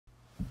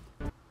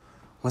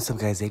What's up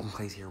guys, Aiden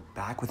Plays here,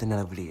 back with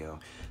another video.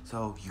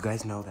 So, you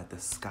guys know that the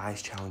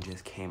Skye's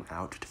challenges came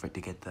out to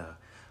get the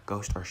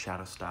Ghost or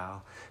Shadow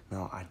style.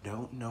 Now, I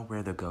don't know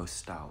where the Ghost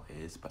style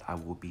is, but I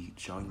will be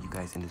showing you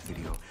guys in this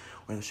video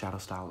where the Shadow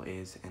style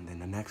is, and then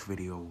the next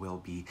video will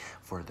be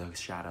for the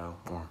Shadow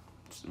or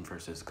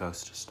versus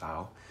Ghost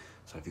style.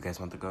 So if you guys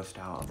want the Ghost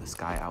style of the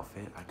Skye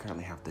outfit, I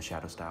currently have the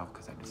Shadow style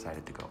because I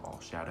decided to go all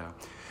Shadow.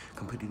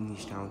 Completing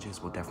these challenges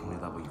will definitely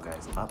level you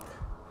guys up.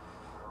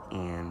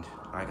 And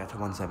I got to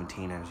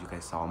 117, as you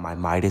guys saw. My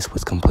Midas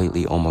was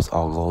completely almost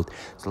all gold.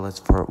 So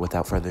let's,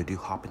 without further ado,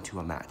 hop into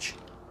a match.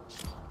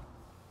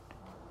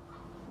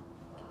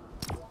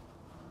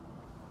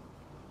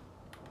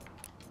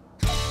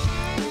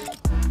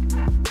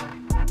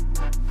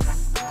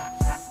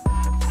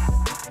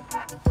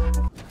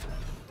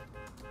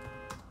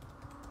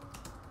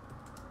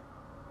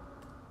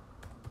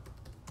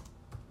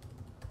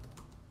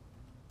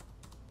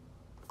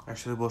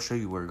 Actually, we'll show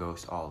you where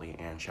Ghost Ollie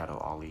and Shadow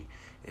Ollie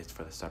is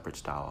for the separate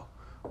style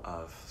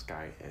of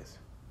Skye is.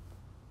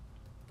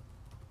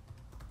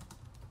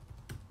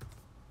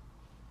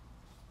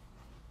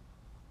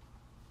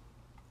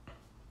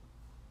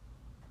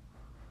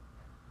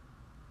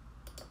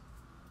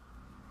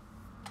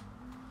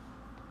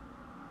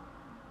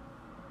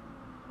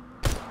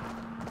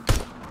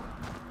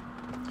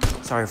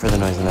 Sorry for the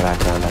noise in the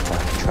background, that's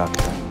a truck.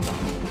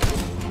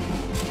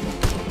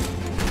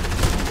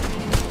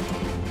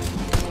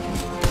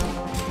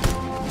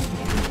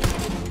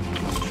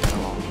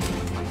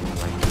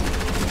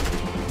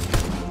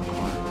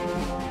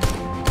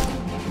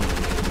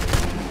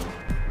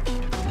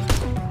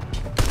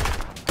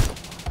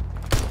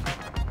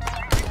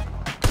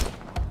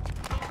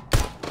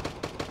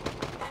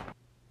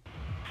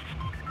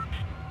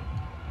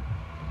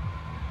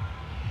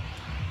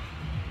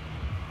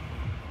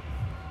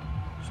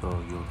 So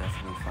you'll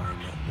definitely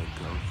find the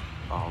Ghost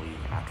Ollie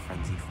at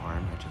Frenzy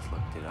Farm. I just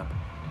looked it up.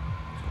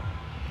 So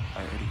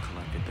I already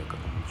collected the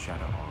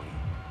Shadow Ollie.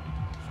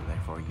 So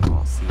therefore you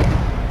won't see it on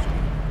the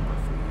screen. But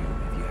for you,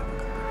 if you haven't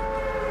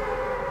completed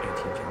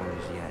the 18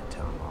 challenges yet to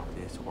unlock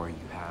this, or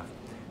you have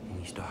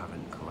and you still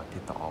haven't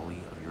collected the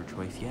Ollie of your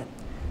choice yet,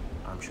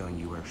 I'm showing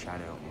you where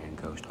Shadow and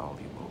Ghost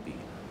Ollie will be.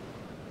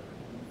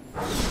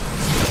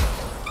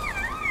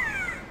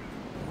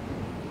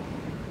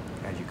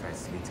 As you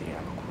guys can see,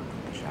 I'm equipped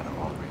with the Shadow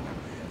Ollie right now.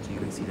 So you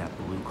can see that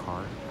blue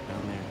card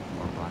down there,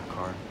 or black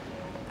card.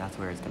 That's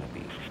where it's going to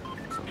be.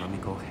 So let me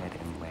go ahead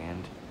and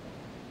land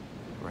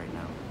right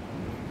now.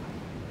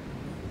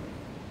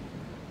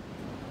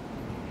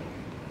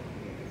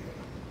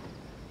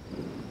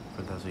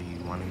 For those of you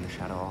wanting the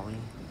Shadow Ollie,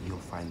 you'll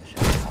find the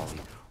Shadow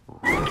Ollie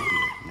right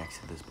here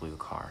next to this blue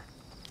car.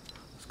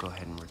 Let's go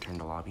ahead and return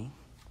to lobby.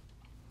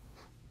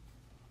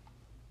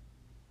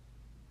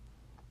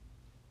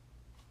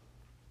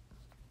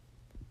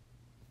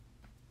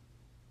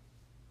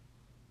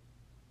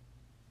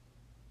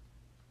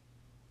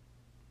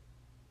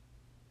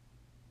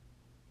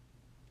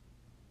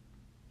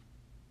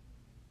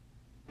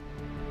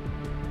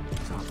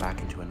 Back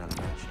into another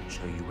match and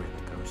show you where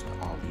the Ghost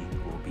Ollie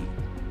will be.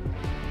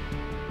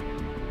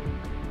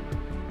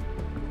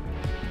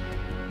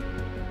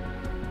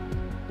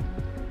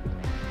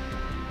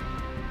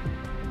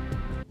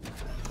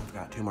 I've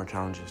got 2 more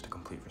challenges to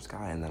complete for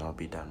Skye, and then I'll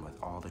be done with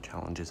all the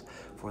challenges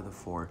for the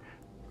 4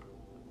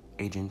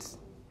 agents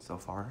so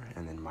far,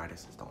 and then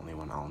Midas is the only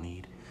one I'll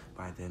need.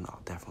 By then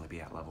I'll definitely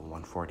be at level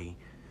 140,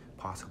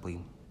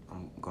 possibly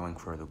I'm going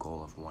for the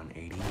goal of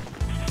 180.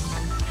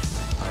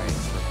 Alright,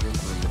 so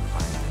here's where you'll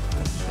find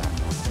the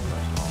Shadow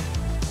Ollie.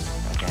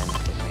 Again,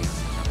 it may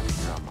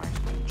appear on my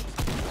page.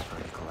 I've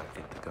already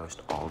collected the Ghost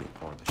Ollie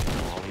or the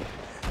Shadow Ollie.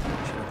 I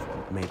should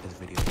have made this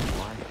video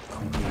before I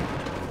completed the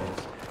challenges.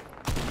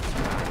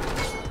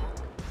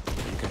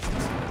 You guys can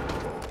see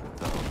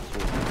the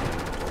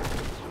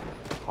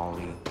full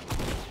Ollie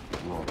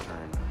will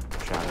turn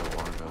Shadow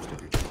or Ghost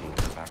if you're choosing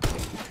her back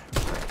lane.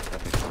 Right,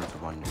 Epic Swords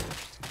of Wonder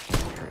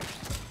and her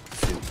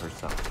suit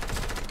herself.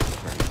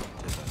 Turn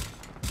to the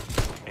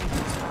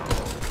agent style.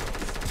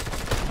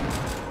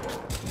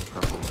 The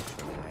purple looks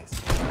really nice.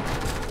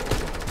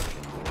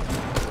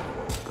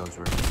 Goes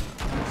really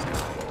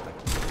Skye. I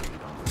completely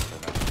don't look for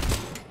that.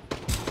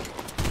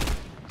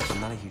 I'm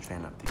not a huge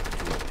fan of the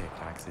dual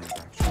pickaxes,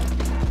 actually.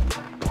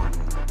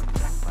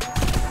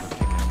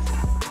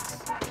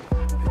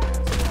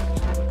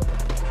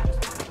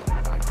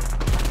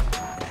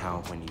 And how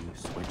when you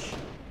switch.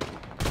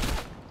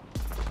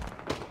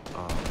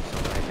 So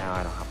right now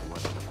I don't have a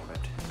weapon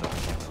equipped, so I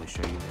can't really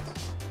show you this.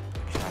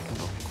 Actually, I can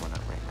go pick one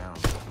up right now.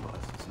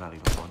 It's not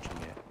even launching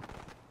yet.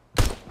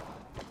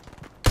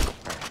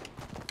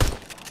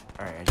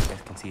 Alright, as you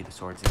guys can see, the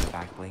sword's in the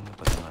back bling,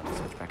 but then when I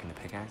switch back into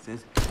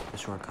pickaxes, the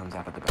sword comes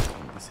out of the back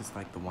bling. This is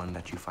like the one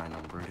that you find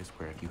on Brutus,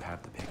 where if you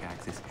have the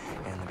pickaxes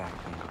and the back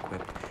bling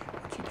equipped,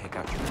 once you take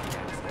out your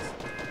pickaxes,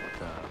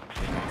 the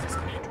pickaxes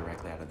come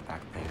directly out of the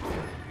back bling.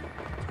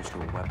 Switch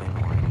to a weapon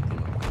or anything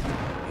equipped,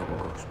 it will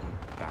go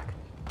back.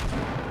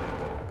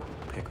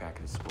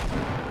 Pickaxes will go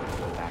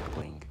to the back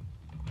bling.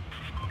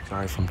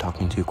 Sorry if I'm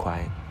talking too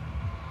quiet.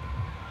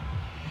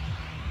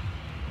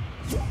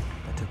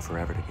 took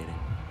forever to get in.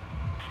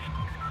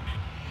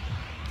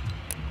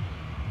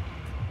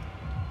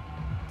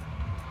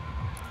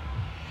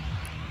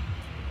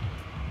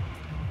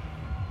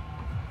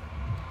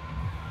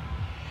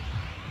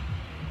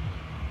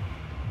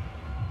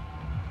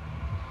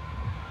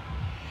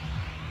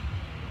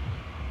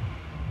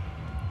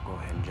 Go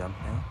ahead and jump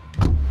now.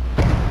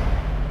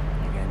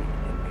 Again,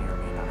 it may or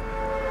may not be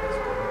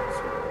possible,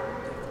 so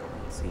we'll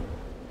definitely see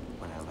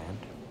when I land.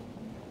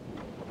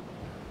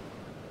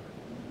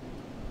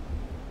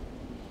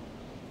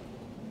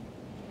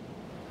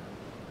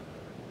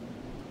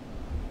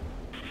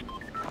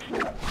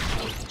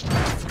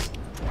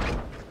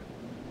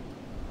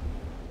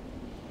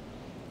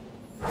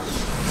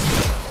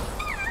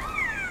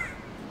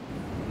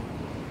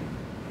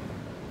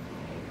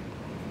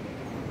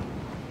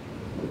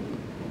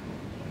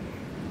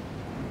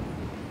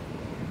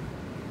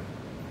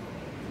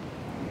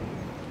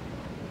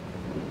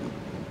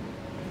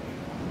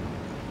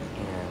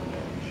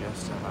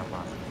 Just a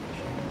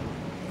observation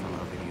from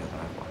a video that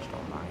I've watched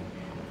online,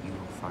 you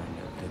will find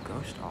the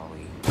Ghost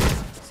Ollie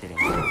sitting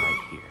right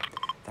here.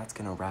 That's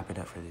gonna wrap it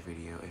up for this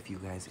video. If you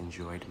guys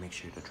enjoyed, make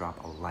sure to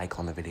drop a like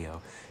on the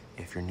video.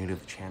 If you're new to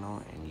the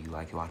channel and you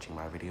like watching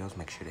my videos,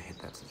 make sure to hit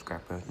that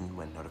subscribe button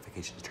when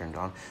notifications turned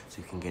on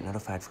so you can get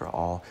notified for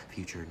all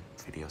future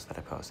videos that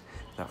I post.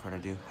 Without further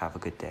ado, have a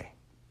good day.